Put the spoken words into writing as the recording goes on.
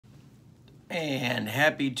And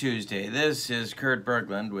happy Tuesday. This is Kurt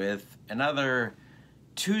Berglund with another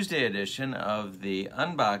Tuesday edition of the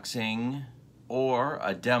unboxing or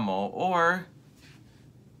a demo or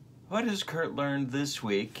what has Kurt learned this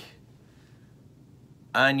week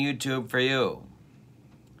on YouTube for you.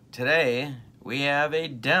 Today we have a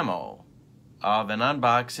demo of an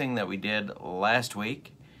unboxing that we did last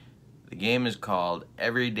week. The game is called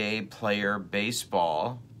Everyday Player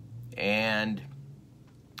Baseball, and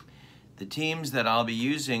the teams that I'll be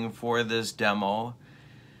using for this demo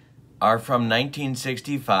are from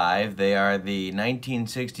 1965. They are the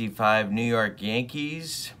 1965 New York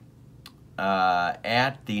Yankees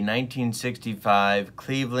at the 1965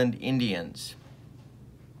 Cleveland Indians.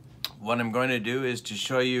 What I'm going to do is to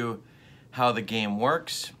show you how the game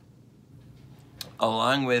works,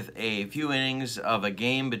 along with a few innings of a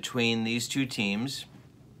game between these two teams.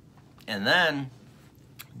 And then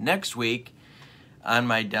next week, on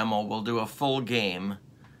my demo, we'll do a full game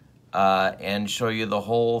and show you the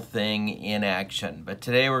whole thing in action. But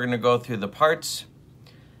today we're going to go through the parts,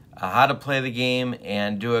 how to play the game,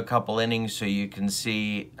 and do a couple innings so you can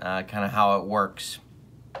see kind of how it works.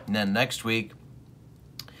 And then next week,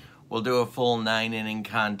 we'll do a full 9-inning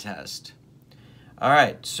contest. All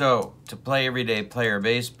right, so to play Everyday Player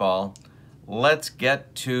Baseball, let's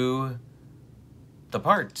get to the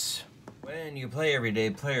parts. When you play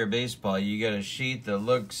Everyday Player Baseball, you get a sheet that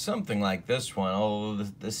looks something like this one, although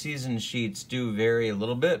the season sheets do vary a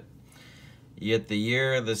little bit. You get the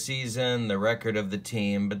year, the season, the record of the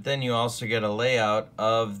team, but then you also get a layout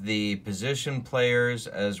of the position players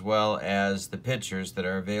as well as the pitchers that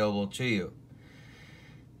are available to you.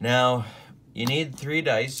 Now, you need 3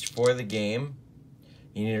 dice for the game.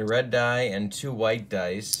 You need a red die and 2 white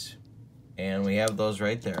dice, and we have those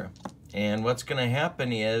right there. And what's going to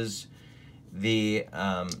happen is the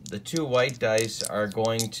 2 white dice are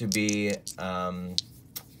going to be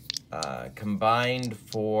combined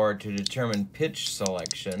to determine pitch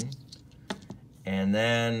selection, and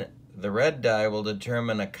then the red die will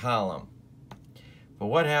determine a column. But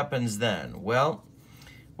what happens then? Well,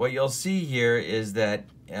 what you'll see here is that,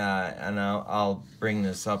 and I'll bring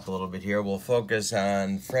this up a little bit here, we'll focus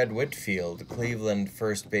on Fred Whitfield, Cleveland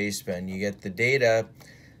first baseman. You get the data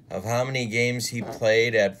of how many games he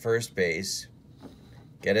played at first base,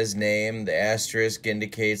 get his name. The asterisk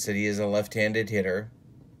indicates that he is a left-handed hitter.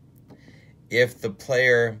 If the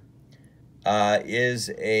player is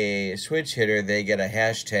a switch hitter, they get a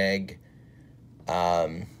hashtag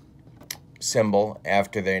symbol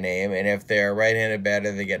after their name, and if they're a right-handed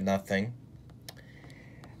batter, they get nothing.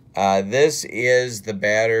 This is the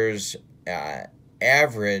batter's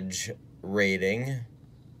average rating.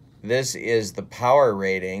 This is the power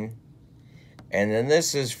rating, and then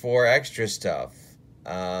this is for extra stuff.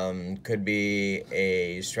 Could be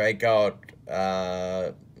a strikeout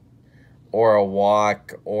or a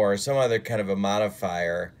walk or some other kind of a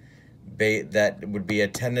modifier that would be a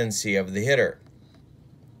tendency of the hitter.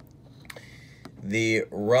 The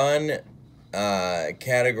run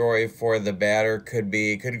category for the batter could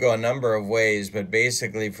go a number of ways, but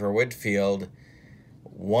basically for Whitfield,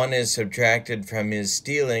 1 is subtracted from his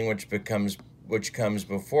stealing, which comes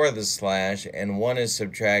before the slash, and 1 is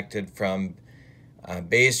subtracted from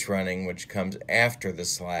base running, which comes after the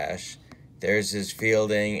slash. There's his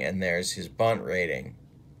fielding, and there's his bunt rating.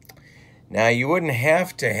 Now, you wouldn't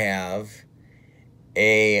have to have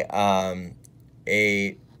an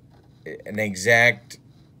exact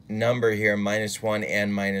number here, -1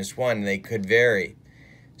 and -1. They could vary.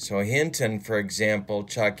 So Hinton, for example,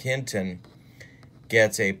 Chuck Hinton,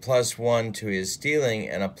 gets a +1 to his stealing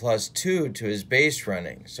and a +2 to his base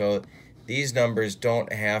running. So these numbers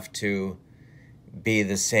don't have to be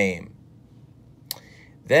the same.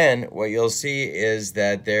 Then what you'll see is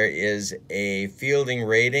that there is a fielding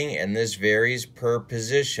rating, and this varies per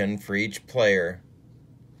position for each player.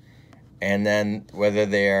 And then whether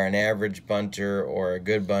they are an average bunter or a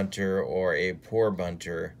good bunter or a poor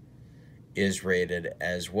bunter is rated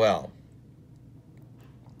as well.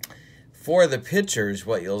 For the pitchers,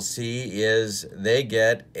 what you'll see is they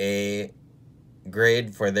get a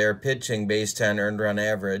grade for their pitching based on earned run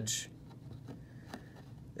average.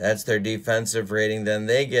 That's their defensive rating. Then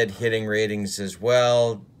they get hitting ratings as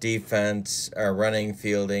well, defense, running,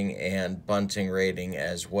 fielding, and bunting rating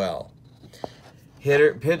as well.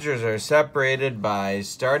 Pitchers are separated by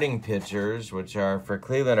starting pitchers, which are for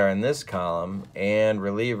Cleveland are in this column, and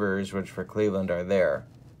relievers, which for Cleveland are there.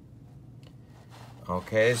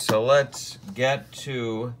 Okay, so let's get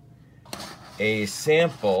to a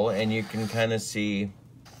sample, and you can kind of see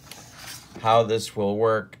how this will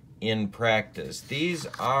work in practice. These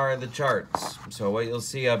are the charts. So what you'll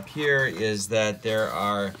see up here is that there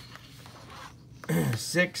are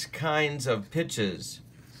 6 kinds of pitches.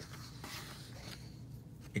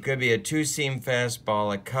 It could be a 2-seam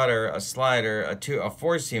fastball, a cutter, a slider, a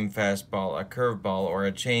 4-seam fastball, a curveball, or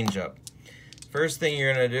a changeup. First thing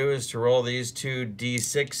you're going to do is to roll these 2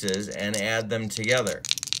 D6s and add them together.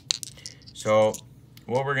 So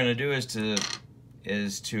what we're going to do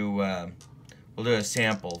we'll do a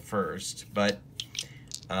sample first, but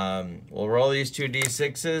we'll roll these 2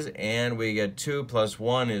 D6s and we get 2 plus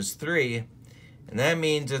 1 is 3, and that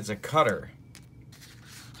means it's a cutter.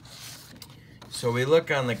 So we look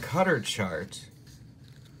on the cutter chart,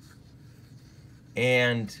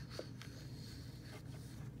 and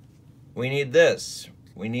we need this.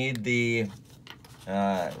 We need the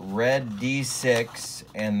red D6,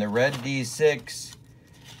 and the red D6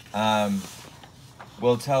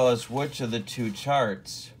 will tell us which of the 2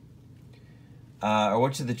 charts, or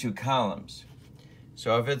which of the 2 columns.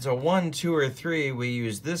 So if it's a 1, 2, or 3, we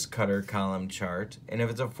use this cutter column chart, and if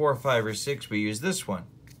it's a 4, 5, or 6, we use this one.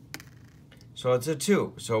 So it's a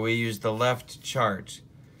 2, so we use the left chart.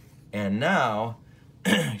 And now,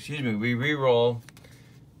 excuse me, we re-roll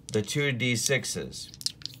the 2 D6s.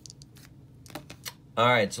 All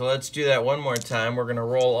right, so let's do that one more time. We're gonna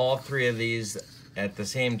roll all 3 of these at the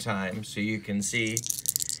same time so you can see.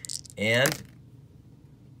 And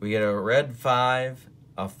we get a red 5,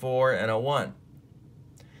 a 4, and a 1.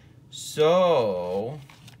 So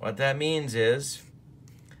what that means is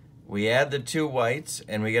we add the 2 whites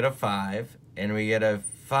and we get a 5, and we get a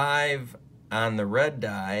 5 on the red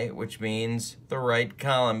die, which means the right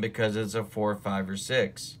column because it's a 4, 5, or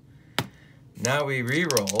 6. Now we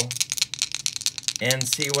re-roll and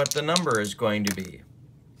see what the number is going to be.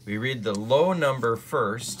 We read the low number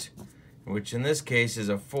first, which in this case is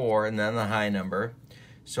a 4, and then the high number.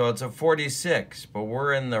 So it's a 46, but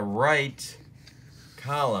we're in the right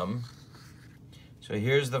column. So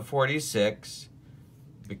here's the 46.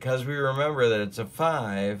 Because we remember that it's a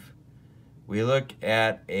 5, we look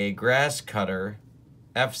at a grass cutter,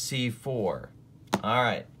 FC4. All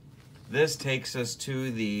right, this takes us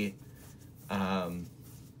to the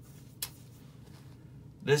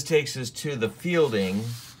fielding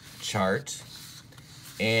chart,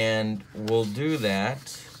 and we'll do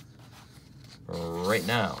that right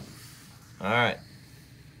now. All right.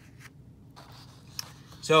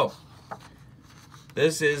 So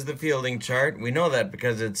this is the fielding chart. We know that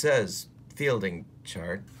because it says fielding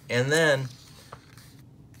chart. And then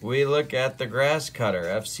we look at the grass cutter,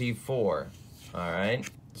 FC4. All right.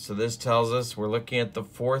 So this tells us we're looking at the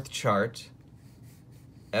 4th chart.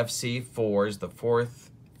 FC4 is the 4th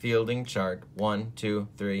fielding chart. 1, 2,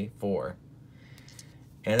 3, 4.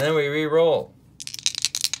 And then we re-roll.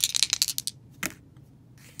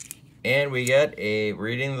 And we get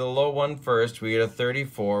reading the low one first, we get a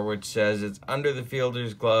 34, which says it's under the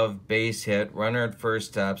fielder's glove, base hit, runner at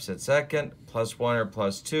first stops at second, +1 or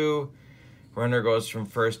 +2, runner goes from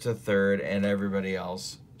first to third, and everybody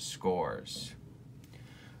else scores.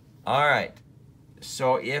 All right,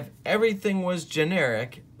 so if everything was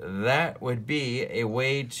generic, that would be a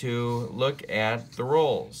way to look at the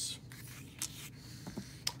rolls.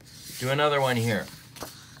 Do another one here.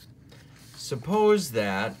 Suppose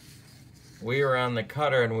that we were on the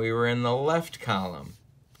cutter and we were in the left column,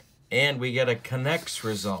 and we get a connects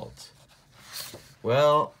result.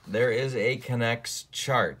 Well, there is a connects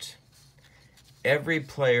chart. Every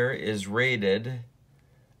player is rated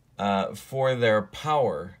for their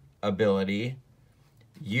power ability.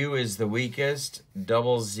 U is the weakest,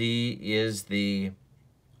 double Z is the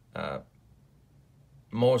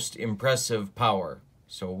most impressive power.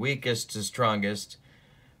 So weakest to strongest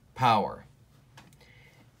power.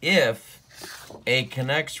 If a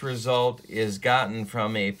connects result is gotten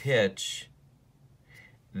from a pitch,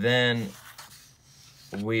 then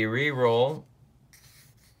we re-roll,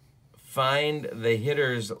 find the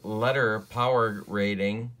hitter's letter power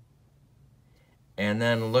rating, and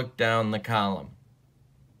then look down the column.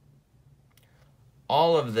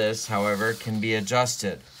 All of this, however, can be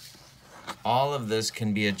adjusted. All of this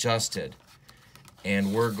can be adjusted.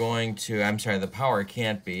 And we're going to, I'm sorry, the power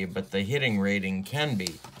can't be, but the hitting rating can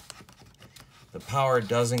be. The power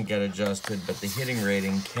doesn't get adjusted, but the hitting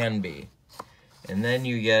rating can be. And then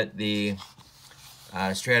you get the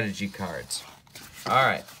strategy cards. All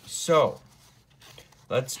right, so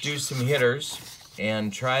let's do some hitters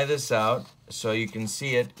and try this out so you can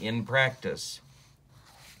see it in practice.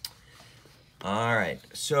 All right,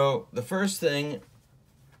 so the first thing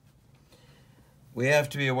we have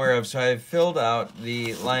to be aware of. So I've filled out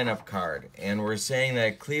the lineup card, and we're saying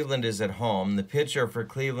that Cleveland is at home. The pitcher for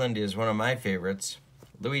Cleveland is one of my favorites,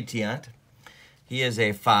 Luis Tiant. He is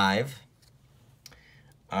a 5.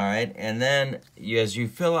 All right, and then as you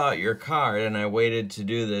fill out your card, and I waited to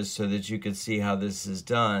do this so that you could see how this is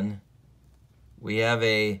done, we have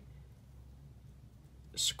a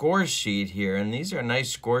score sheet here, and these are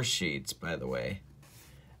nice score sheets, by the way,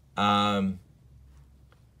 that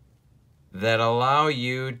allow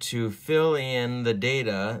you to fill in the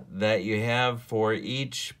data that you have for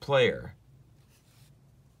each player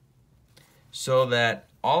so that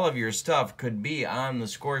all of your stuff could be on the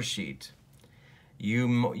score sheet.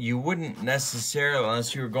 You wouldn't necessarily,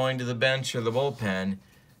 unless you were going to the bench or the bullpen,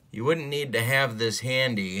 you wouldn't need to have this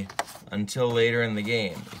handy until later in the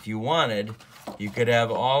game. If you wanted, you could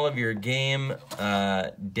have all of your game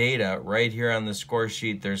data right here on the score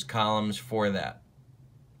sheet. There's columns for that.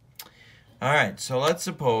 All right, so let's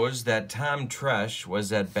suppose that Tom Tresh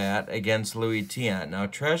was at bat against Luis Tiant. Now,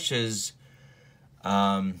 Tresh's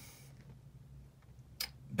batting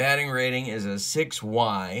rating is a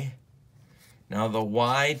 6Y. Now, the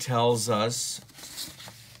Y tells us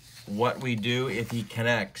what we do if he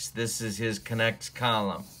connects. This is his connects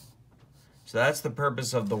column. So that's the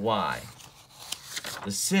purpose of the Y.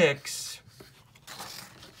 The 6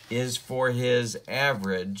 is for his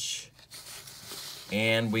average,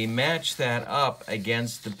 and we match that up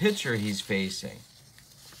against the pitcher he's facing.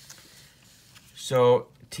 So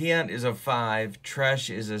Tiant is a 5, Tresh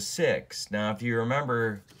is a 6. Now, if you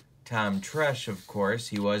remember Tom Tresh, of course,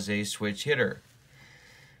 he was a switch hitter.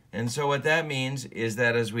 And so what that means is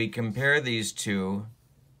that as we compare these two,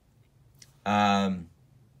 the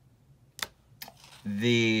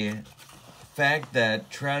fact that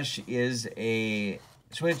Tresh is a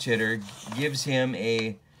switch hitter gives him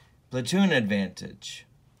a platoon advantage.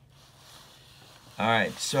 All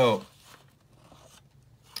right, so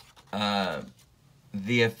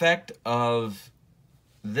the effect of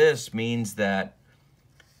this means that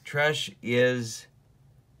Tresh is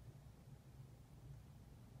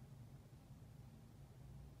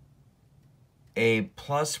a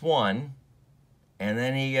 +1, and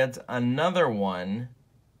then he gets another 1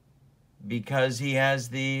 because he has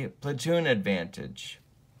the platoon advantage.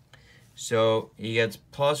 So he gets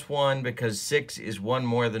 +1 because 6 is 1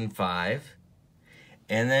 more than 5,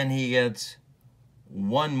 and then he gets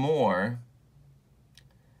 1 more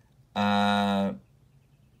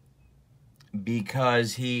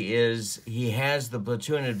because he has the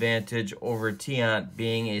platoon advantage over Tiant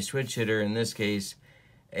being a switch hitter, in this case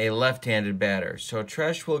a left-handed batter. So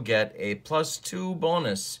Tresh will get a +2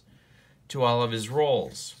 bonus to all of his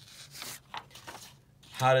rolls.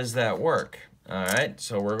 How does that work? All right,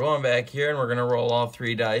 so we're going back here and we're going to roll all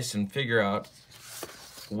 3 dice and figure out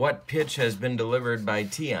what pitch has been delivered by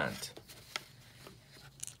Tiant.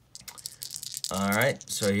 All right,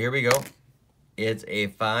 so here we go. It's a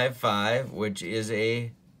 5-5, which is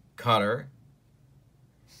a cutter.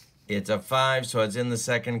 It's a 5, so it's in the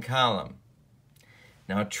second column.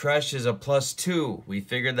 Now, Tresh is a +2. We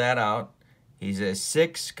figured that out. He's a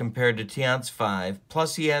 6 compared to Tiant's 5,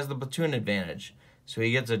 plus he has the platoon advantage. So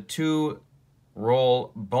he gets a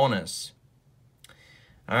 2-roll bonus.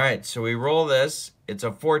 All right, so we roll this. It's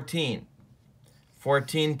a 14.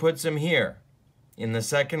 14 puts him here in the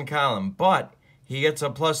second column, but he gets a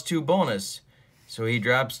 +2 bonus. So he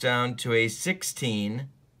drops down to a 16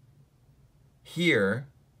 here.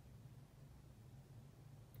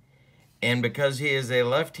 And because he is a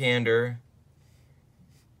left-hander,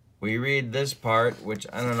 we read this part, which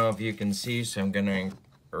I don't know if you can see, so I'm going to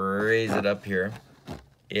raise it up here.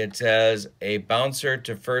 It says a bouncer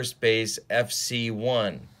to first base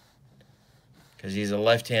FC1, because he's a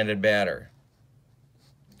left-handed batter.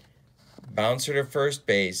 Bouncer to first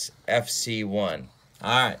base FC1.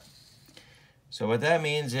 All right. So what that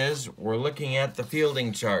means is we're looking at the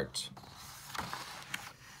fielding chart.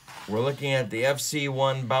 We're looking at the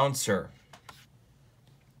FC1 bouncer.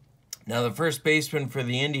 Now, the first baseman for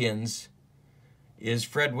the Indians is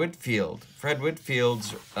Fred Whitfield. Fred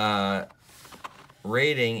Whitfield's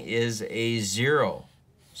rating is a 0,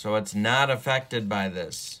 so it's not affected by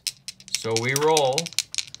this. So we roll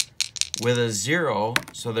with a 0,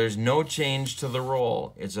 so there's no change to the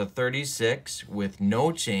roll. It's a 36 with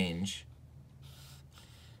no change.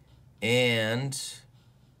 And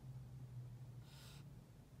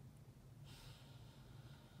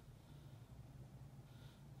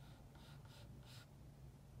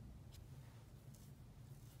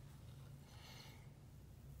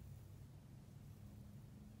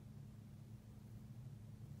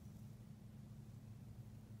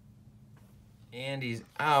he's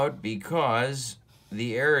out because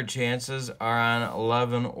the error chances are on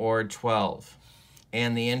 11 or 12.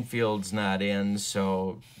 And the infield's not in,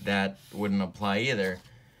 so that wouldn't apply either.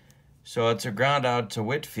 So it's a ground out to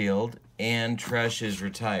Whitfield, and Tresh is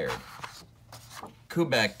retired.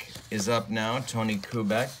 Kubek is up now, Tony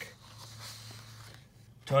Kubek.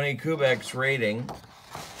 Tony Kubek's rating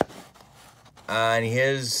on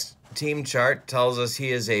his team chart tells us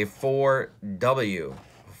he is a 4W.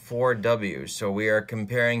 4W. So we are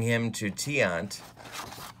comparing him to Tiant.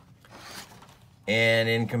 And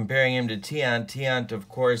in comparing him to Tiant, Tiant, of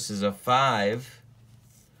course, is a 5.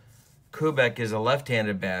 Kubek is a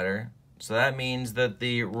left-handed batter. So that means that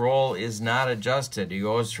the roll is not adjusted. He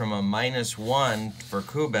goes from a -1 for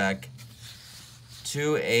Kubek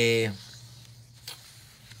to a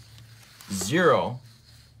 0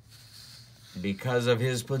 because of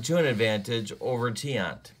his platoon advantage over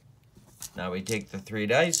Tiant. Now we take the 3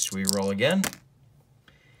 dice, we roll again.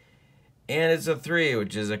 And it's a 3,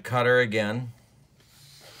 which is a cutter again.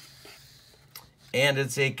 And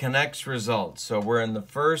it's a connects result. So we're in the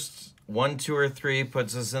first 1, 2, or 3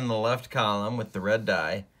 puts us in the left column with the red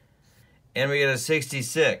die. And we get a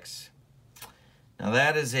 66. Now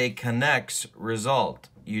that is a connects result.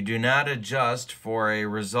 You do not adjust for a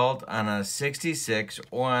result on a 66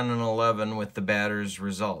 or on an 11 with the batter's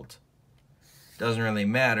result. Doesn't really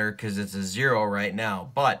matter because it's a 0 right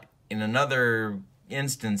now. But in another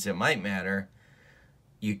instance, it might matter.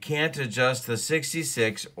 You can't adjust the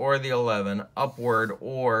 66 or the 11 upward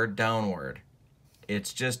or downward.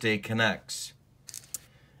 It's just a connects.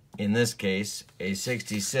 In this case, a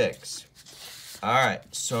 66. All right,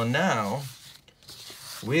 so now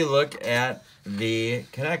we look at the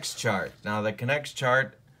connects chart. Now the connects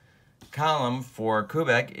chart column for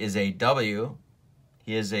Kubek is a W.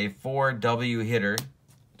 He is a 4W hitter.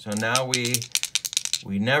 So now we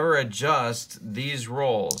never adjust these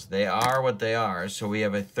rolls. They are what they are. So we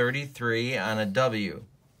have a 33 on a W.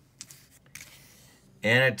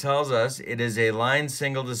 And it tells us it is a line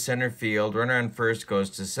single to center field. Runner on first goes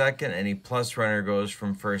to second. Any plus runner goes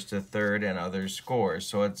from first to third, and others score.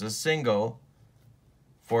 So it's a single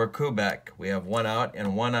for Kubek. We have 1 out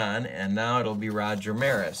and 1 on, and now it'll be Roger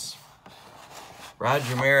Maris.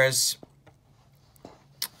 Roger Maris,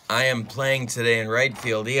 I am playing today in right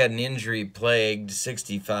field. He had an injury-plagued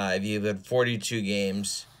 65. He had 42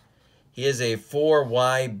 games. He is a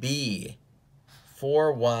 4YB.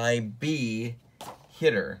 4YB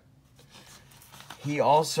hitter. He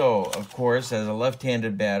also, of course, as a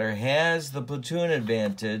left-handed batter, has the platoon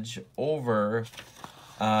advantage over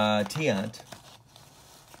Tiant.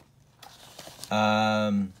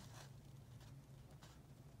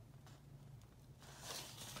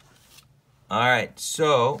 All right,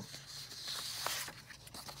 so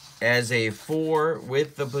as a 4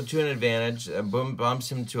 with the platoon advantage,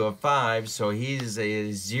 bumps him to a 5, so he's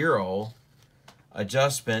a 0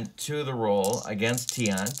 adjustment to the roll against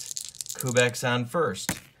Tiant. Kubek's on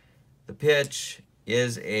first. The pitch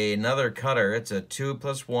is another cutter. It's a 2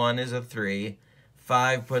 plus 1 is a 3.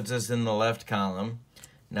 5 puts us in the left column.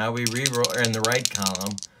 Now we re-roll, or in the right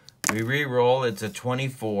column. We re-roll, it's a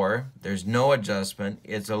 24. There's no adjustment.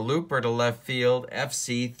 It's a looper to left field,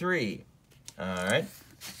 FC3. All right.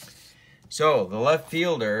 So the left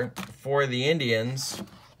fielder for the Indians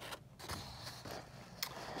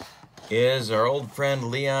is our old friend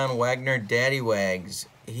Leon Wagner, Daddy Wags.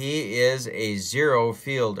 He is a 0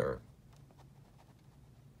 fielder.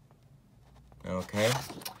 Okay.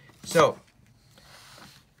 So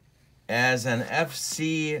as an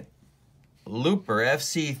FC looper,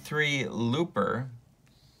 FC3 looper,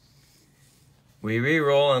 we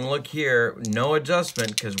re-roll and look here, no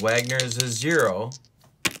adjustment because Wagner is a 0.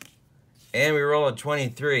 And we roll a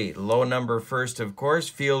 23. Low number first, of course.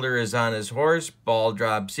 Fielder is on his horse. Ball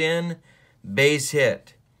drops in. Base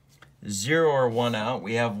hit. 0 or 1 out.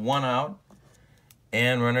 We have 1 out.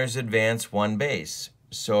 And runners advance 1 base.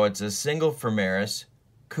 So it's a single for Maris.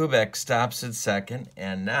 Kubek stops at second.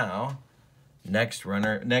 And now, next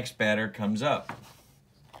batter comes up.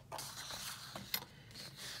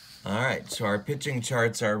 All right, so our pitching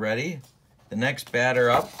charts are ready. The next batter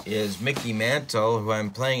up is Mickey Mantle, who I'm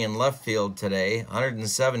playing in left field today.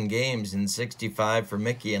 107 games in 65 for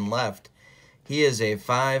Mickey in left. He is a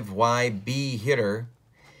 5YB hitter.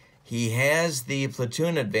 He has the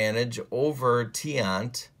platoon advantage over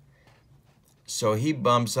Tiant, so he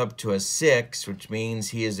bumps up to a 6, which means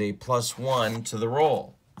he is a +1 to the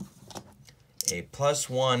roll. A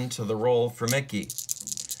 +1 to the roll for Mickey.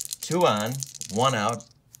 2 on, 1 out.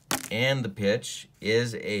 And the pitch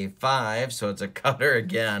is a 5, so it's a cutter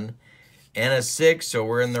again, and a 6, so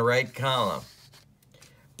we're in the right column.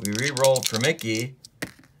 We re-roll for Mickey,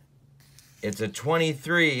 It's a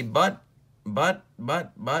 23, but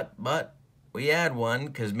we add one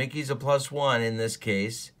because Mickey's a +1 in this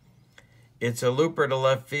case. It's a looper to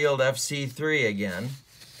left field, FC3 again.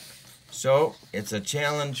 So it's a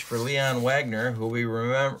challenge for Leon Wagner, who we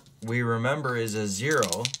remember is a 0.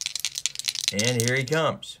 And here he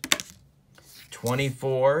comes.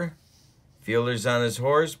 24. Fielder's on his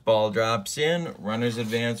horse. Ball drops in. Runners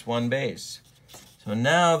advance 1 base. So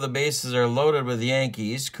now the bases are loaded with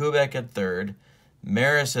Yankees. Kubek at third,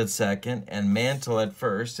 Maris at second, and Mantle at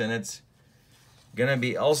first. And it's going to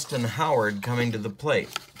be Elston Howard coming to the plate.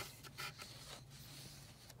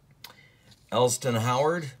 Elston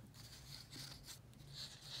Howard,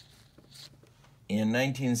 in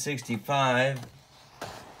 1965,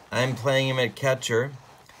 I'm playing him at catcher.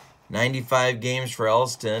 95 games for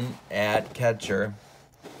Elston at catcher.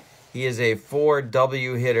 He is a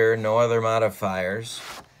 4W hitter, no other modifiers.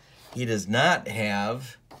 He does not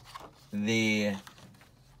have the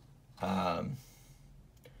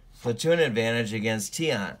platoon advantage against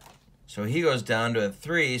Tiant. So he goes down to a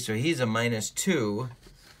 3, so he's a -2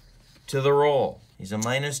 to the roll. He's a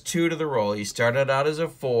 -2 to the roll. He started out as a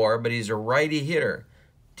 4, but he's a righty hitter.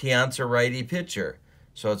 Tiant's a righty pitcher,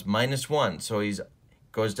 so it's -1. So he's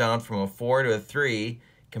goes down from a 4 to a 3,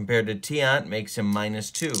 compared to Tiant, makes him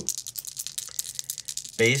 -2.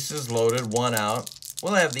 Bases loaded, 1 out.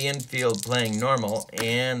 We'll have the infield playing normal,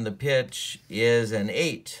 and the pitch is an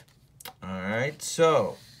 8. All right,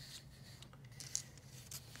 so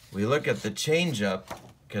we look at the changeup,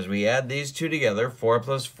 because we add these two together. 4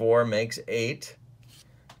 + 4 makes 8.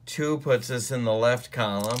 2 puts us in the left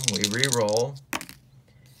column. We re-roll,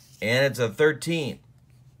 and it's a 13.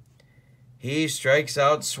 He strikes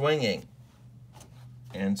out swinging.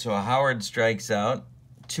 And so Howard strikes out.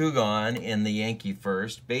 2 gone in the Yankee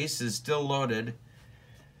first. Base is still loaded.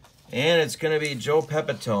 And it's going to be Joe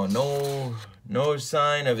Pepitone. No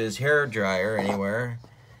sign of his hair dryer anywhere.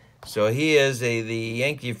 So he is the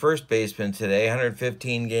Yankee first baseman today.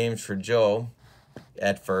 115 games for Joe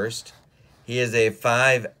at first. He is a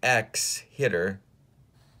 5X hitter.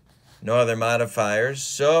 No other modifiers.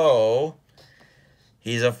 So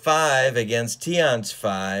he's a 5 against Tiant's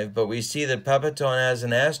 5, but we see that Pepitone has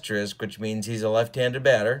an asterisk, which means he's a left-handed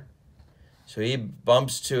batter. So he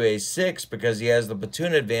bumps to a 6 because he has the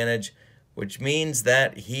platoon advantage, which means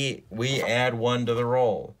that we add 1 to the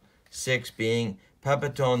roll.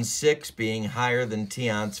 Pepitone's 6 being higher than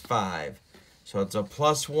Tiant's 5. So it's a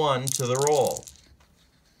 +1 to the roll.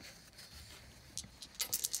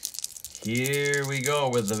 Here we go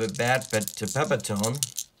with the bat to Pepitone.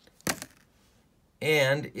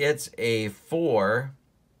 And it's a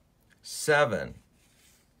 4-7.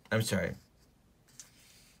 I'm sorry.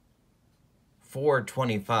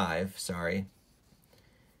 425, sorry.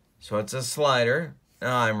 So it's a slider. Oh,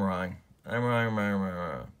 I'm wrong. I'm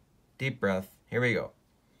wrong. Deep breath. Here we go.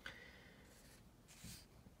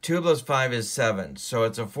 2 + 5 is 7. So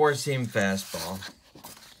it's a 4-seam fastball.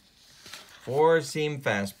 4-seam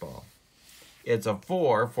fastball. It's a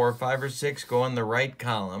 4, 5, or 6 go in the right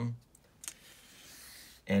column.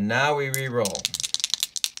 And now we re-roll.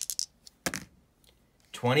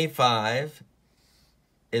 25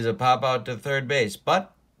 is a pop out to third base,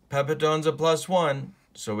 but Pepitone's a +1,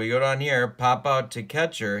 so we go down here, pop out to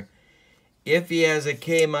catcher. If he has a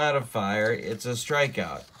K modifier, it's a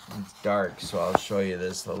strikeout. It's dark, so I'll show you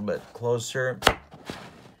this a little bit closer.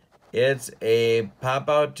 It's a pop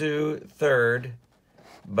out to third,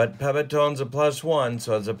 but Pepitone's a +1,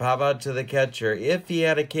 so it's a pop out to the catcher. If he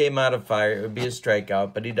had a K modifier, it would be a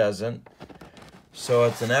strikeout, but he doesn't. So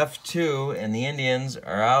it's an F2, and the Indians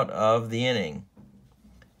are out of the inning.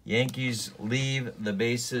 Yankees leave the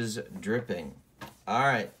bases dripping. All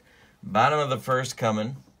right, bottom of the first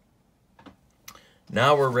coming.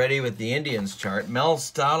 Now we're ready with the Indians chart. Mel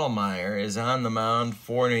Stottlemyre is on the mound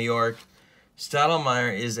for New York.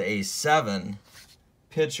 Stottlemyre is a 7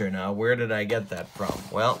 pitcher. Now, where did I get that from?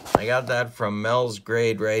 Well, I got that from Mel's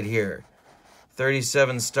grade right here.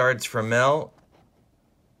 37 starts for Mel,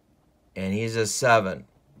 and he's a 7.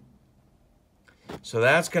 So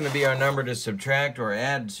that's going to be our number to subtract or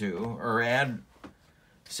add to, or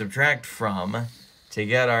subtract from, to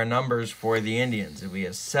get our numbers for the Indians. It'll be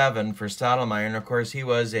a 7 for Stottlemyre, and of course he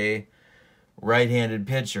was a right-handed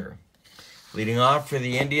pitcher. Leading off for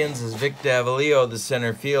the Indians is Vic Davalillo, the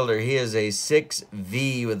center fielder. He is a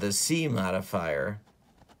 6V with a C modifier.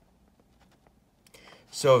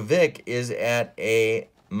 So Vic is at a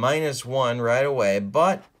 -1 right away,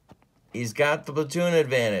 but he's got the platoon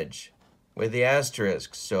advantage with the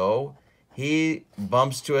asterisk. So he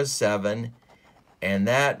bumps to a 7, and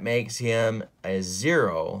that makes him a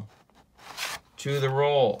 0 to the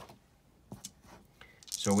roll.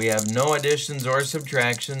 So we have no additions or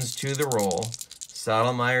subtractions to the roll.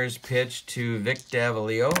 Stottlemyre's pitch to Vic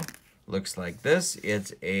Davalillo looks like this.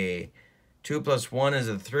 It's a 2 + 1 is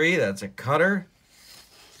a 3. That's a cutter.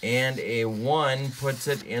 And a 1 puts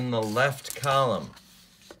it in the left column.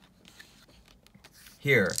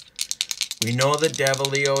 Here, we know that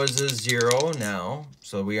Davalillo is a 0 now,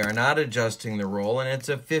 so we are not adjusting the roll, and it's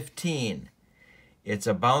a 15. It's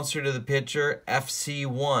a bouncer to the pitcher,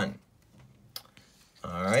 FC1.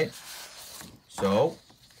 All right, so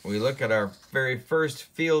we look at our very first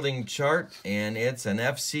fielding chart, and it's an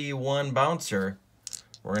FC1 bouncer.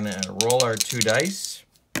 We're going to roll our 2 dice,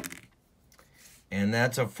 and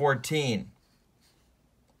that's a 14.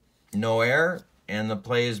 No error, and the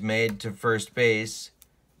play is made to first base.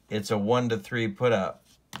 It's a 1-3 put up.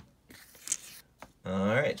 All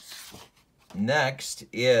right, next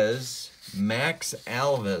is Max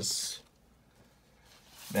Alvis.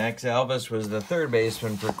 Max Alvis was the third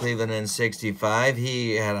baseman for Cleveland in '65.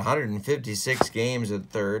 He had 156 games at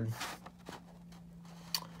third.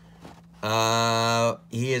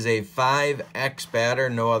 He is a 5X batter,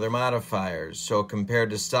 no other modifiers. So compared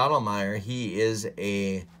to Stottlemyre,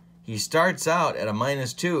 he starts out at a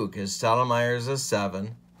 -2 because Stottlemyre is a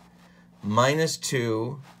 7,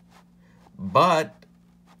 -2, but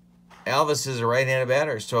Alvis is a right-handed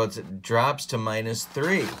batter, so it drops to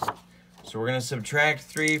 -3. So we're going to subtract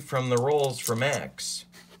 3 from the rolls for Max.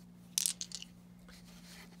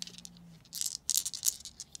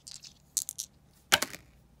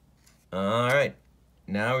 All right,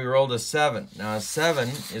 now we rolled a 7. Now a 7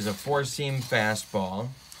 is a 4-seam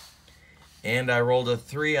fastball, and I rolled a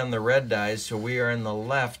 3 on the red dice, so we are in the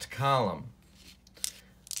left column.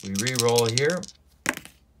 We re-roll here.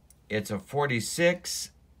 It's a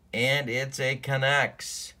 46, and it's a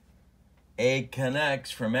connects. A connects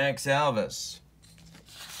for Max Alvis.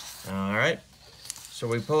 All right, so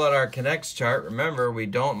we pull out our connects chart. Remember, we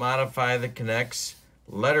don't modify the connects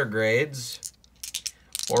letter grades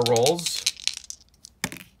or rolls.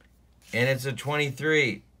 And it's a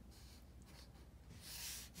 23.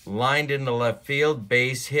 Lined into left field,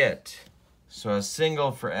 base hit. So a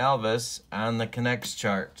single for Alvis on the connects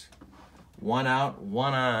chart. 1 out,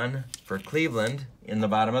 1 on for Cleveland in the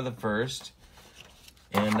bottom of the first.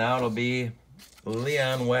 And now it'll be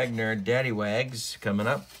Leon Wagner, Daddy Wags, coming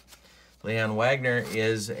up. Leon Wagner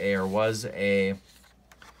was a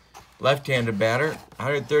left-handed batter.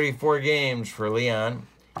 134 games for Leon.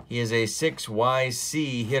 He is a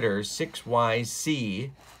 6YC hitter,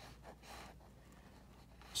 6YC.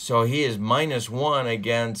 So he is -1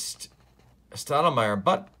 against Stottlemyre,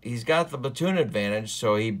 but he's got the platoon advantage,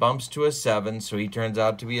 so he bumps to a 7, so he turns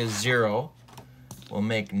out to be a 0. We'll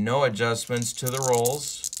make no adjustments to the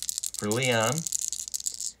rolls for Leon.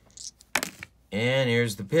 And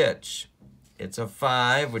here's the pitch. It's a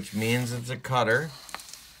 5, which means it's a cutter.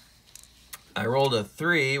 I rolled a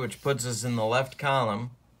 3, which puts us in the left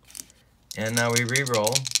column. And now we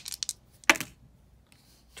re-roll.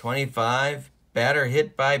 25, batter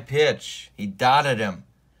hit by pitch. He dotted him.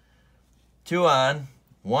 2 on,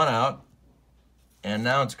 1 out. And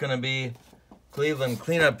now it's going to be Cleveland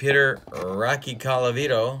cleanup hitter Rocky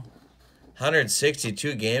Colavito.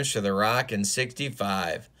 162 games for the Rock in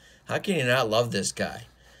 '65. How can you not love this guy?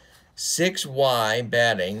 6Y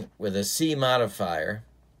batting with a C modifier.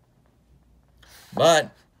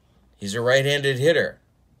 But he's a right-handed hitter.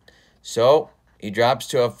 So he drops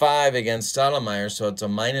to a 5 against Stottlemyre, so it's a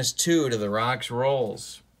 -2 to the Rock's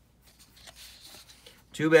rolls.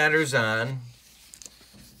 2 batters on.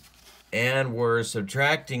 And we're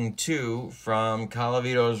subtracting 2 from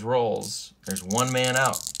Colavito's rolls. There's 1 man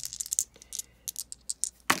out.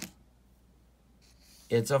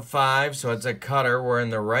 It's a 5, so it's a cutter. We're in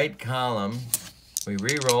the right column. We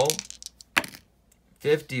re-roll.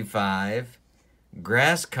 55.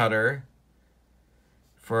 Grass cutter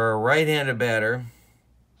for a right-handed batter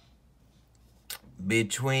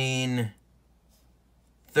between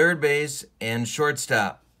third base and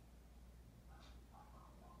shortstop.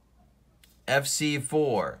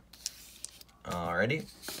 FC4. Alrighty.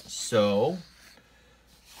 So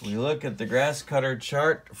we look at the grass cutter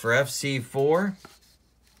chart for FC4.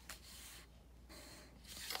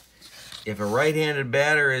 If a right-handed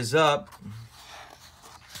batter is up,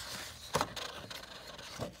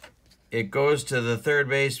 it goes to the third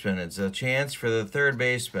baseman. It's a chance for the third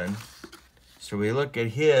baseman. So we look at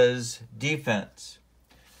his defense.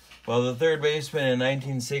 Well, the third baseman in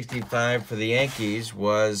 1965 for the Yankees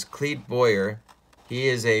was Clete Boyer. He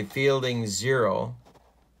is a fielding 0.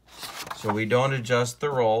 So we don't adjust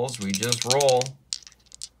the rolls. We just roll.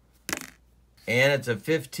 And it's a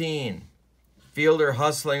 15. fielder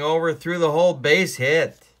hustling over through the hole, base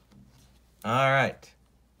hit. All right.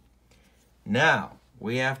 Now,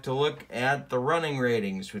 we have to look at the running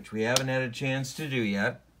ratings, which we haven't had a chance to do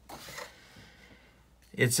yet.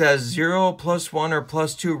 It says 0 + 1 or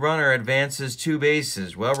 +2 runner advances 2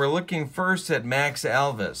 bases. Well, we're looking first at Max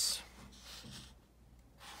Alvis.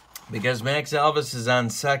 Because Max Alvis is on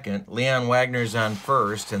second, Leon Wagner's on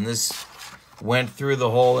first, and this went through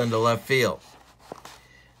the hole into left field.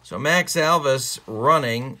 So Max Alvis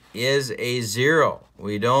running is a 0.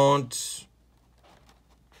 We're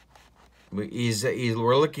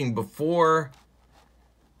looking before,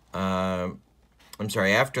 after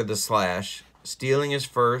the slash. Stealing is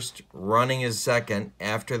first, running is second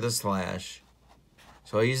after the slash.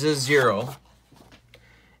 So he's a 0.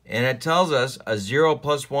 And it tells us a 0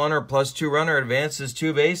 + 1 or +2 runner advances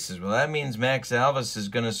 2 bases. Well, that means Max Alvis is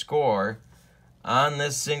going to score on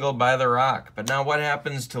this single by the rock. But now what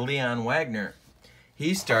happens to Leon Wagner?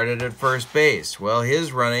 He started at first base. Well,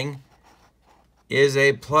 his running is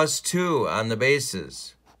a +2 on the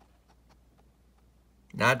bases.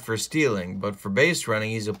 Not for stealing, but for base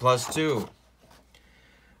running, he's a +2.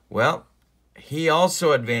 Well, he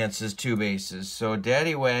also advances 2 bases. So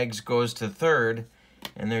Daddy Wags goes to third.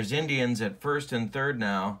 And there's Indians at first and third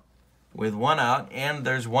now with 1 out, and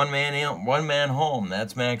there's one man home.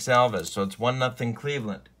 That's Max Alvis, so it's 1-0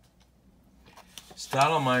 Cleveland.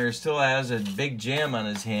 Stottlemyre still has a big jam on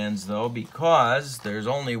his hands, though, because there's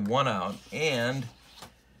only 1 out, and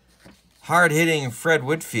hard-hitting Fred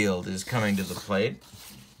Whitfield is coming to the plate.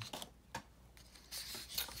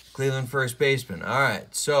 Cleveland first baseman. All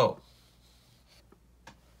right, so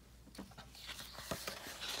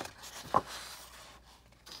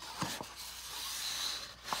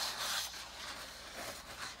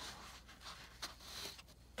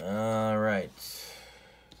all right.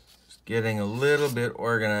 Just getting a little bit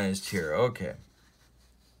organized here. Okay.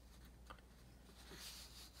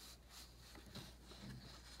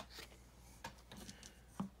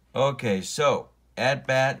 Okay, so at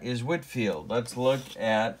bat is Whitfield. Let's look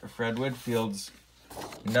at Fred Whitfield's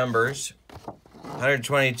numbers.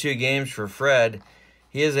 122 games for Fred.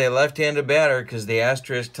 He is a left-handed batter because the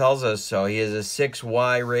asterisk tells us so. He has a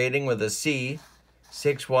 6Y rating with a C.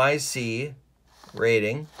 6YC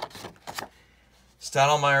rating.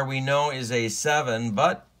 Stottlemyre, we know, is a 7,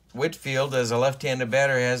 but Whitfield, as a left-handed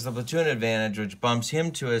batter, has the platoon advantage, which bumps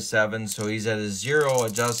him to a 7, so he's at a 0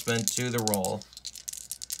 adjustment to the roll.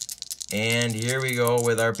 And here we go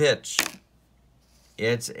with our pitch.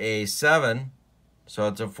 It's a 7, so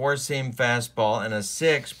it's a 4-seam fastball, and a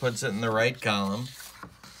 6 puts it in the right column.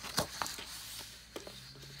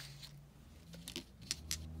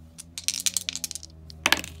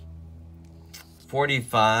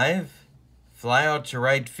 .45, fly out to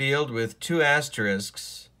right field with 2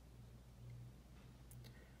 asterisks.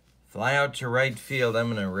 Fly out to right field.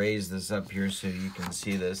 I'm going to raise this up here so you can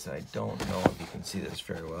see this. I don't know if you can see this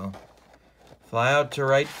very well. Fly out to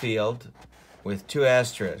right field with 2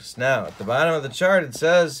 asterisks. Now, at the bottom of the chart, it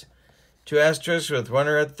says 2 asterisks with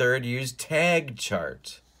runner at third. Use tag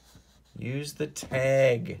chart. Use the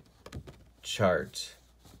tag chart.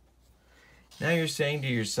 Now you're saying to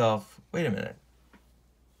yourself, wait a minute.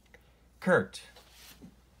 Kurt,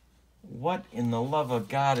 what in the love of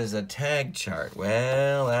God is a tag chart?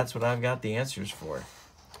 Well, that's what I've got the answers for.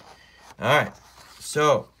 All right,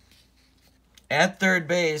 so at third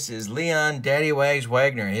base is Leon Daddy Wags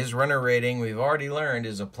Wagner. His runner rating, we've already learned,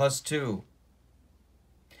 is a +2.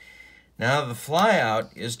 Now the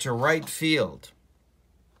flyout is to right field.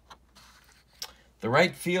 The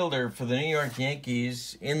right fielder for the New York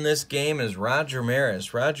Yankees in this game is Roger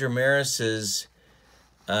Maris. Roger Maris's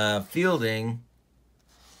fielding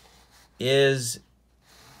is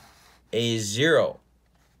a 0.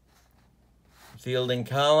 Fielding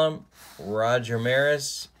column, Roger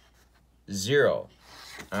Maris, 0.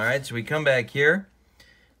 All right, so we come back here.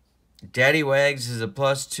 Daddy Wags is a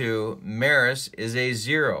 +2. Maris is a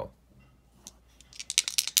 0.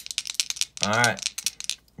 All right,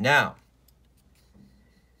 now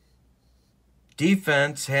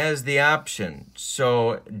defense has the option.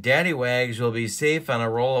 So Daddy Wags will be safe on a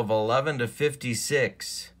roll of 11 to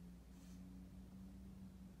 56.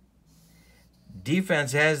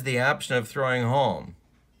 Defense has the option of throwing home.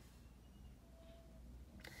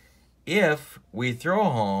 If we throw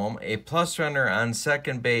home, a plus runner on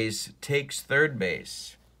second base takes third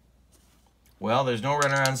base. Well, there's no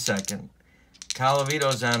runner on second.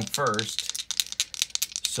 Colavito's on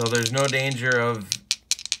first. So there's no danger of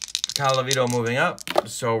Colavito moving up,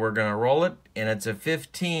 so we're going to roll it, and it's a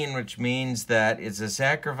 15, which means that it's a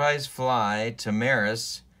sacrifice fly to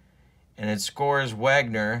Maris, and it scores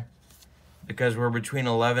Wagner because we're between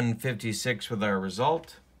 11 and 56 with our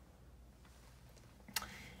result.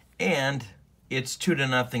 And it's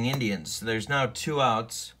 2-0 Indians. So there's now 2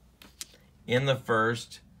 outs in the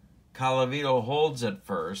first. Colavito holds at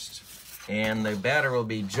first, and the batter will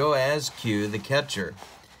be Joe Azcue, the catcher.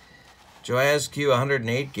 Joe Azcue,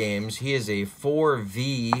 108 games. He is a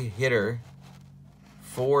 4V hitter.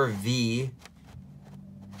 4V.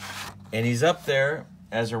 And he's up there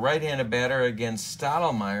as a right-handed batter against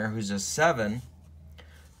Stottlemyre, who's a 7.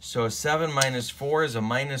 So 7 minus 4 is a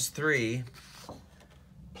minus 3.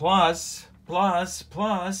 Plus,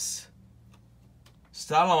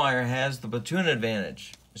 Stottlemyre has the platoon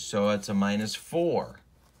advantage. So it's a minus 4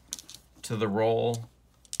 to the roll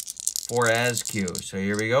for Azcue. So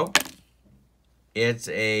here we go. It's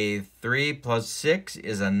a 3 plus 6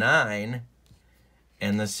 is a 9.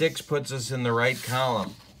 And the 6 puts us in the right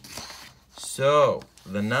column. So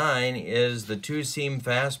the 9 is the 2-seam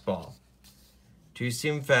fastball.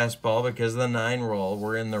 2-seam fastball because of the 9 roll.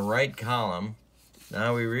 We're in the right column.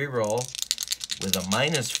 Now we re-roll with a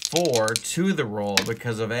minus 4 to the roll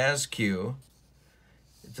because of Azcue.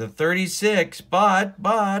 It's a 36, but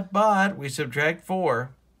we subtract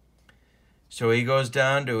 4. So he goes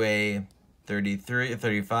down to a 33,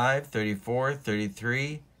 35, 34,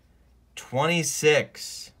 33,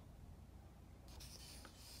 26.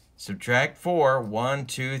 Subtract 4, 1,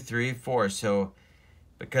 2, 3, 4. So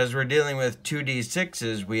because we're dealing with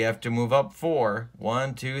 2d6s, we have to move up 4.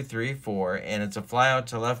 1, 2, 3, 4. And it's a fly out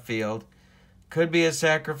to left field. Could be a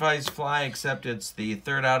sacrifice fly, except it's the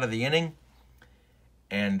 3rd out of the inning.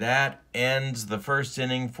 And that ends the first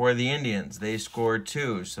inning for the Indians. They scored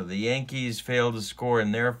 2. So the Yankees failed to score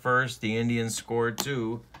in their first. The Indians scored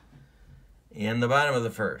 2 in the bottom of the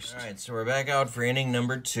first. All right, so we're back out for inning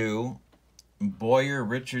number 2. Boyer,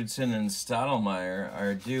 Richardson, and Stottlemyre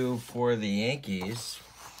are due for the Yankees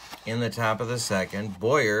in the top of the second.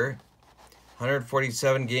 Boyer,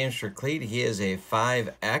 147 games for Cleat. He is a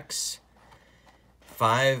 5X.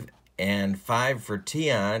 5 and 5 for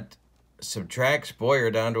Tiant. Subtracts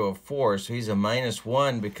Boyer down to a 4, so he's a minus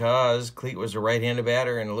 1 because Cleat was a right-handed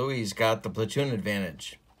batter and Louis got the platoon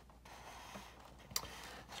advantage.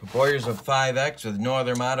 So Boyer's a 5X with no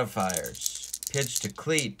other modifiers. Pitch to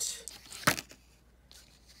Cleat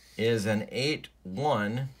is an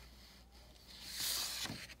 8-1.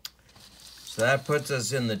 So that puts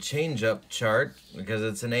us in the changeup chart because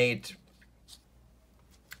it's an 8.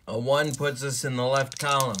 A 1 puts us in the left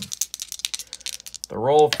column. The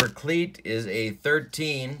roll for Cleat is a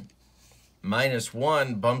 13. Minus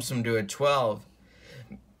 1 bumps him to a 12.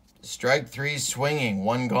 Strike 3 swinging,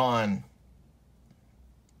 1 gone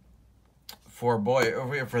for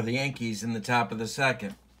the Yankees in the top of the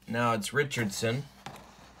second. Now it's Richardson.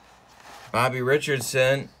 Bobby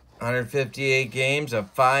Richardson, 158 games, a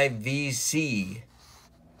 5VC,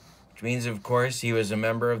 which means, of course, he was a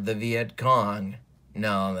member of the Viet Cong.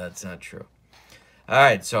 No, that's not true. All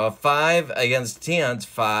right, so a 5 against Tiant's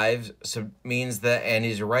 5 means that, and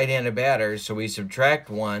he's a right-handed batter, so we subtract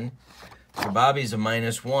 1. So Bobby's a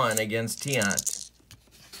minus 1 against Tiant.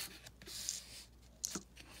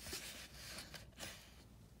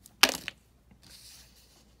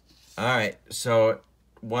 All right, so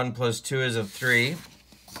 1 plus 2 is a 3.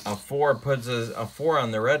 A 4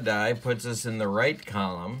 on the red die puts us in the right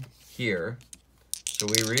column here. So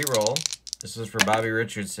we re-roll. This is for Bobby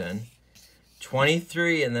Richardson.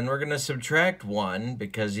 23, and then we're going to subtract 1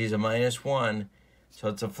 because he's a minus 1. So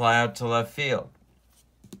it's a fly out to left field.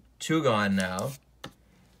 2 gone now.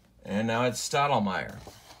 And now it's Stottlemyre.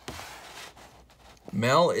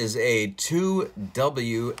 Mel is a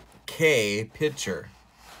 2WK pitcher.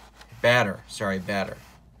 Batter.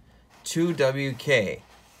 2WK.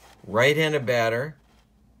 Right-handed batter.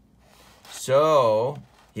 So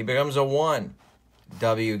he becomes a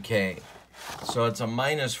 1WK. So it's a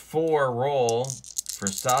minus 4 roll for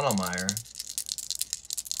Stottlemyre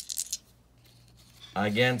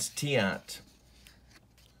against Tiant.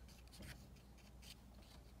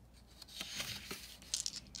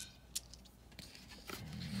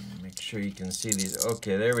 Make sure you can see these.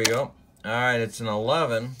 Okay, there we go. All right, it's an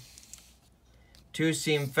 11.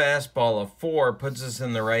 2-seam fastball, a 4 puts us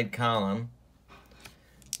in the right column.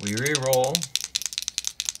 We re-roll.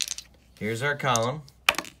 Here's our column.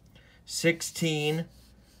 16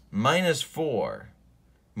 minus 4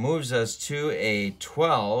 moves us to a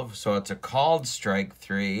 12, so it's a called strike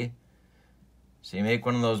 3. So you make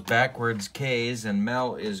one of those backwards Ks, and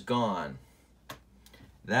Mel is gone.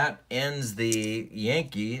 That ends the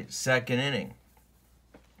Yankee second inning.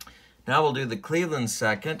 Now we'll do the Cleveland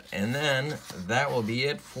second, and then that will be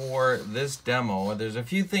it for this demo. There's a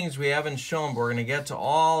few things we haven't shown, but we're going to get to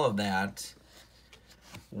all of that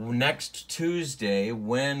next Tuesday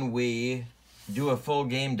when we do a full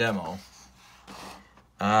game demo.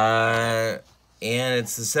 And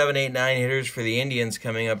it's the 7, 8, 9 hitters for the Indians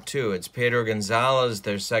coming up too. It's Pedro Gonzalez,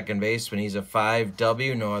 their second baseman. He's a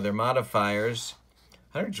 5W, no other modifiers.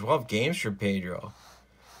 112 games for Pedro.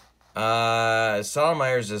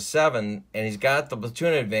 Stottlemyre's a 7, and he's got the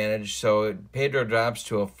platoon advantage, so Pedro drops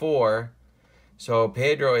to a 4. So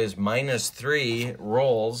Pedro is -3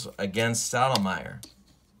 rolls against Stottlemyre.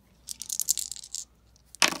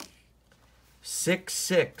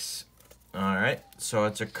 6-6. All right, so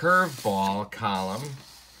it's a curveball column,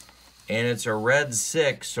 and it's a red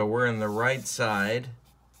 6, so we're in the right side.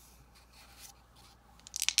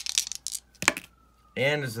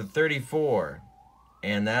 And it's a 34,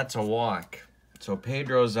 and that's a walk. So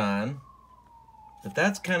Pedro's on. But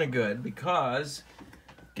that's kind of good because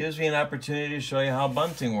it gives me an opportunity to show you how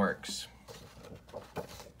bunting works.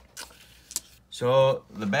 So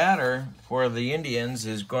the batter for the Indians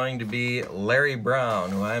is going to be Larry Brown,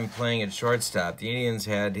 who I'm playing at shortstop. The Indians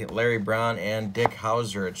had Larry Brown and Dick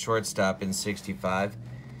Hauser at shortstop in 65.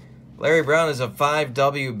 Larry Brown is a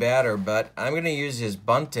 5W batter, but I'm going to use his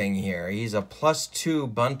bunting here. He's a +2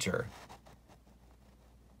 bunter.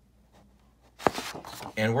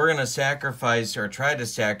 And we're going to sacrifice, or try to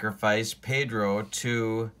sacrifice, Pedro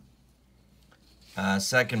to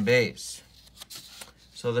second base.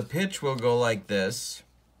 So the pitch will go like this.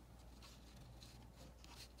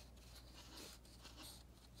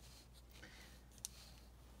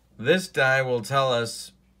 This die will tell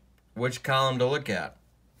us which column to look at.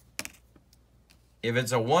 If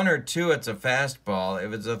it's a 1 or 2, it's a fastball.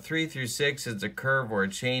 If it's a 3 through 6, it's a curve or a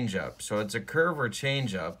changeup. So it's a curve or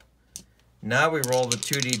changeup. Now we roll the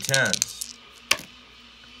 2d10s.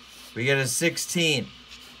 We get a 16.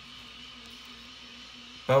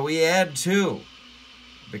 But we add 2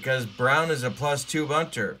 because Brown is a +2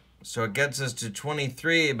 bunter. So it gets us to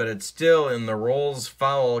 23, but it's still in the rolls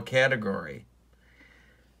foul category.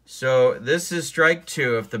 So this is strike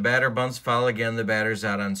 2. If the batter bunts foul again, the batter's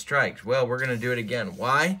out on strikes. Well, we're going to do it again.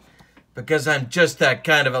 Why? Because I'm just that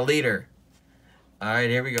kind of a leader. All right,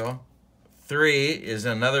 here we go. 3 is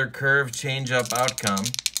another curve changeup outcome.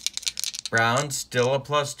 Brown, still a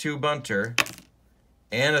 +2 bunter.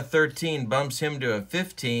 And a 13 bumps him to a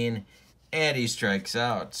 15, and he strikes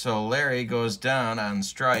out. So Larry goes down on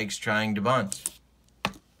strikes trying to bunt.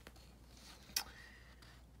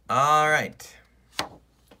 All right.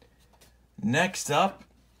 Next up,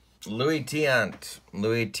 Luis Tiant.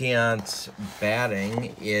 Luis Tiant's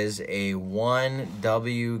batting is a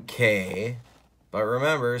 1WK. But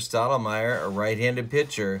remember, Stottlemyre, a right-handed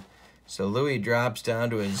pitcher. So Luis drops down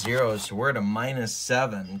to a 0. So we're at a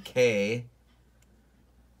 -7K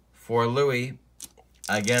for Luis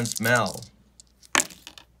against Mel.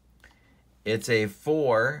 It's a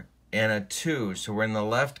 4 and a 2. So we're in the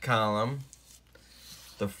left column.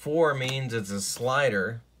 The 4 means it's a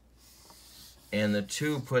slider. And the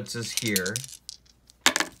 2 puts us here.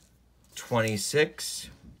 26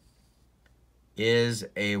 is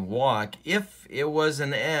a walk. If it was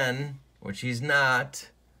an N, which he's not,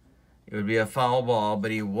 it would be a foul ball,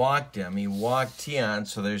 but he walked him. He walked Tiant,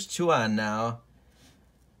 so there's 2 on now.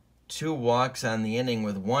 2 walks on the inning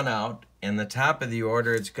with 1 out. And the top of the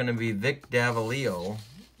order, it's going to be Vic Davalillo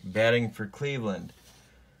batting for Cleveland.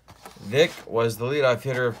 Vic was the leadoff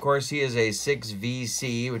hitter. Of course, he is a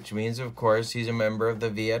 6VC, which means, of course, he's a member of the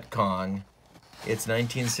Viet Cong. It's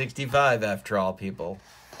 1965, after all, people.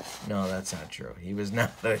 No, that's not true. He was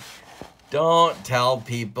not a... Don't tell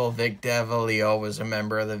people Vic Davalillo was a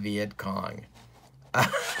member of the Viet Cong.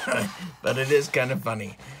 But it is kind of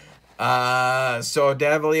funny. So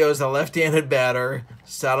Davalillo is a left-handed batter.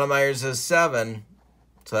 Stottlemyre's a 7.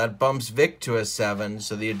 So that bumps Vic to a 7.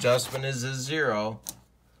 So the adjustment is a 0.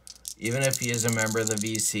 Even if he is a member of the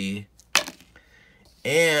VC.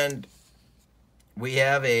 And we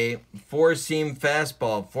have a 4-seam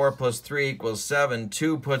fastball. 4 + 3 = 7.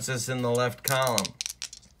 2 puts us in the left column.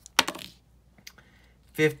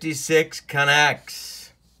 56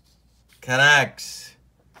 connects. Connects.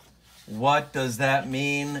 What does that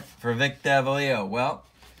mean for Vic Davalillo? Well,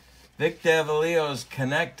 Vic Davalillo's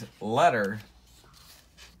connect letter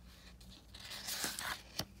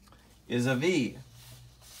is a V.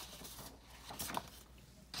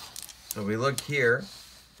 So we look here,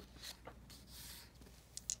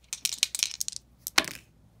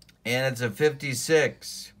 and it's a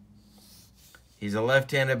 56. He's a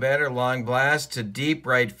left-handed batter, long blast to deep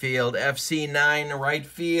right field, FC9 right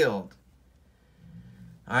field.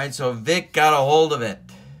 All right, so Vic got a hold of it.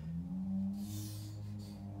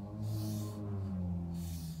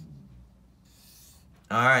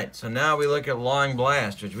 All right, so now we look at long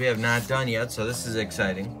blast, which we have not done yet, so this is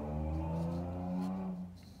exciting.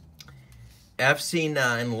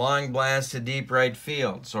 FC9, long blast to deep right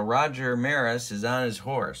field. So Roger Maris is on his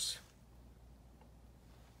horse.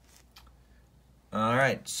 All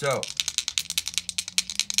right, so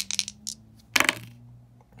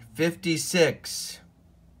 56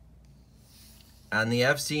 on the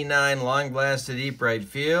FC9, long blast to deep right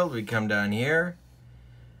field. We come down here.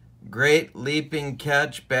 Great leaping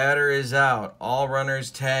catch, batter is out. All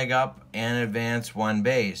runners tag up and advance one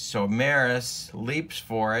base. So Maris leaps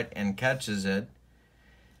for it and catches it.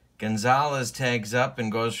 Gonzalez tags up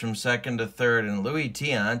and goes from second to third. And Louis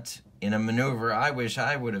Tiant, in a maneuver I wish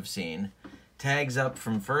I would have seen, tags up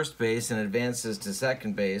from first base and advances to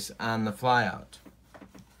second base on the flyout.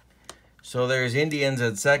 So there's Indians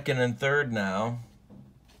at second and third now.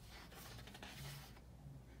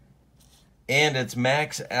 And it's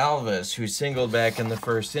Max Alvis who singled back in the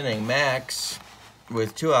first inning. Max,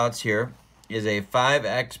 with 2 outs here, is a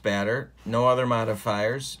 5X batter, no other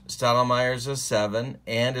modifiers. Stottlemyre's a 7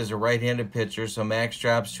 and is a right-handed pitcher, so Max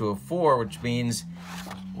drops to a 4, which means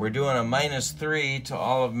we're doing a -3 to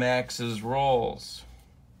all of Max's rolls.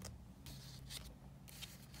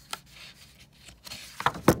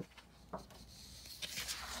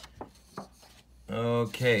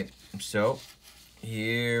 Okay, so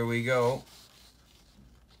here we go.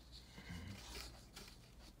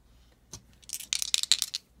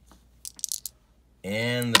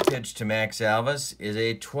 And the pitch to Max Alvis is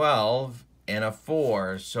a 12 and a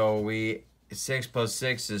 4. So 6 plus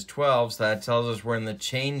 6 is 12, so that tells us we're in the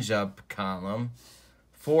changeup column.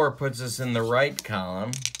 4 puts us in the right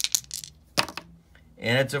column.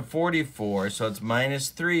 And it's a 44, so it's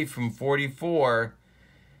 -3 from 44.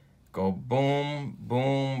 Go boom,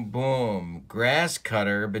 boom, boom. Grass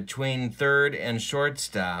cutter between third and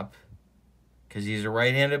shortstop, because he's a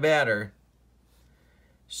right-handed batter.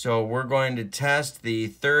 So we're going to test the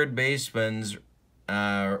third baseman's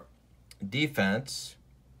defense.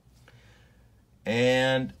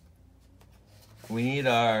 And we need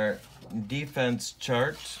our defense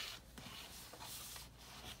chart.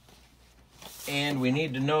 And we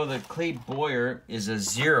need to know that Clete Boyer is a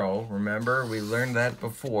 0. Remember, we learned that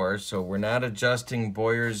before, so we're not adjusting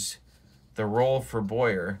the roll for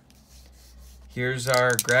Boyer. Here's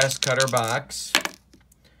our grass cutter box.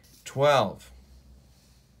 12.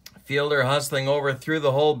 Fielder hustling over through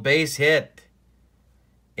the hole, base hit.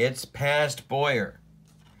 It's past Boyer.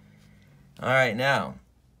 All right, now,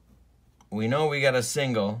 we know we got a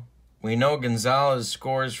single. We know Gonzalez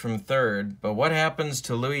scores from third, but what happens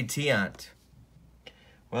to Louis Tiant?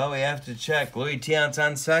 Well, we have to check. Louis Tiant's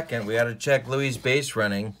on second. We got to check Louis' base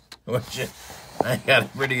running, which I got a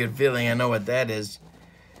pretty good feeling I know what that is.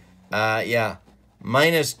 Yeah,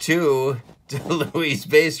 -2 to Louis'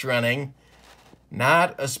 base running.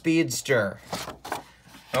 Not a speedster.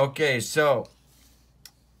 Okay, so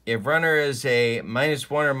if runner is a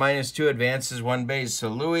 -1 or -2, advances one base. So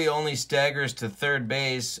Louis only staggers to third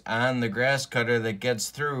base on the grass cutter that gets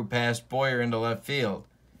through past Boyer into left field.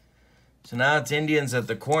 So now it's Indians at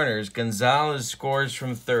the corners. Gonzalez scores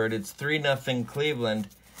from third. It's 3-0 Cleveland,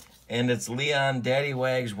 and it's Leon Daddy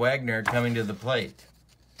Wags Wagner coming to the plate.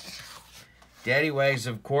 Daddy Wags,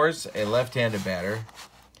 of course, a left-handed batter.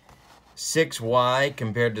 6Y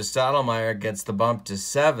compared to Stottlemyre gets the bump to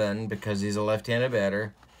 7 because he's a left-handed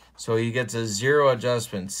batter. So he gets a 0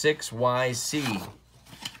 adjustment, 6YC.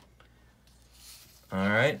 All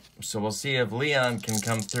right, so we'll see if Leon can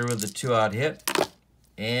come through with a 2-out hit.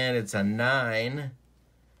 And it's a 9,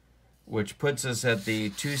 which puts us at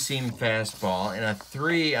the 2-seam fastball, and a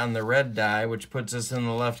 3 on the red die, which puts us in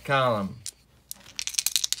the left column.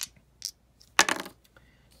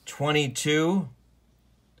 22.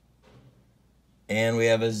 And we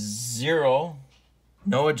have a 0,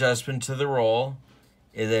 no adjustment to the roll,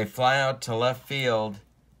 is a fly out to left field,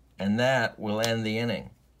 and that will end the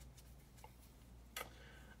inning.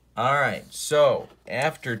 All right, so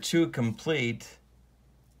after 2 complete,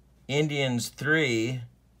 Indians 3,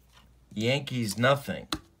 Yankees nothing.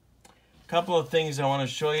 A couple of things I want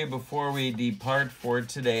to show you before we depart for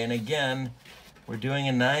today. And again, we're doing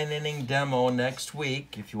a 9-inning demo next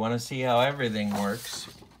week if you want to see how everything works.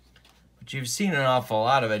 But you've seen an awful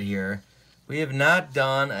lot of it here. We have not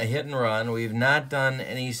done a hit and run. We've not done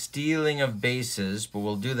any stealing of bases, but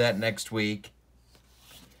we'll do that next week.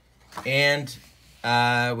 And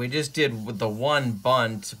we just did with the 1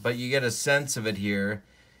 bunt, but you get a sense of it here.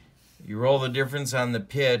 You roll the difference on the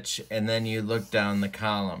pitch, and then you look down the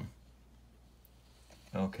column.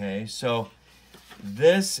 Okay, so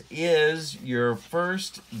this is your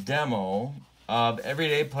first demo of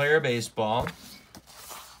Everyday Player Baseball.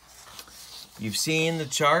 You've seen the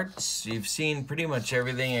charts, you've seen pretty much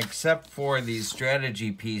everything except for these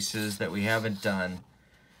strategy pieces that we haven't done.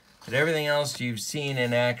 But everything else you've seen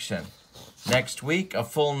in action. Next week, a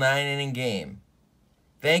full 9-inning game.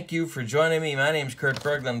 Thank you for joining me. My name's Kurt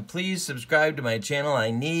Berglund. Please subscribe to my channel.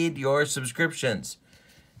 I need your subscriptions.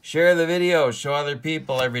 Share the video. Show other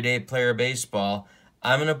people Everyday Player Baseball.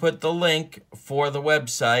 I'm going to put the link for the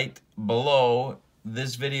website below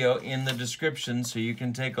this video in the description so you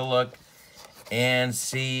can take a look and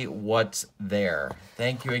see what's there.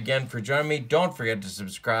 Thank you again for joining me. Don't forget to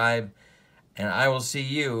subscribe, and I will see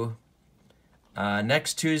you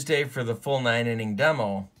next Tuesday for the full 9-inning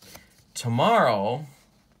demo. Tomorrow,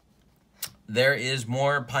 there is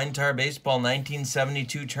more Pine Tar Baseball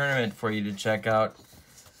 1972 tournament for you to check out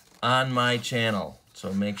on my channel,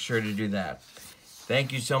 so make sure to do that.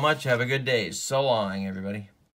 Thank you so much. Have a good day. So long, everybody.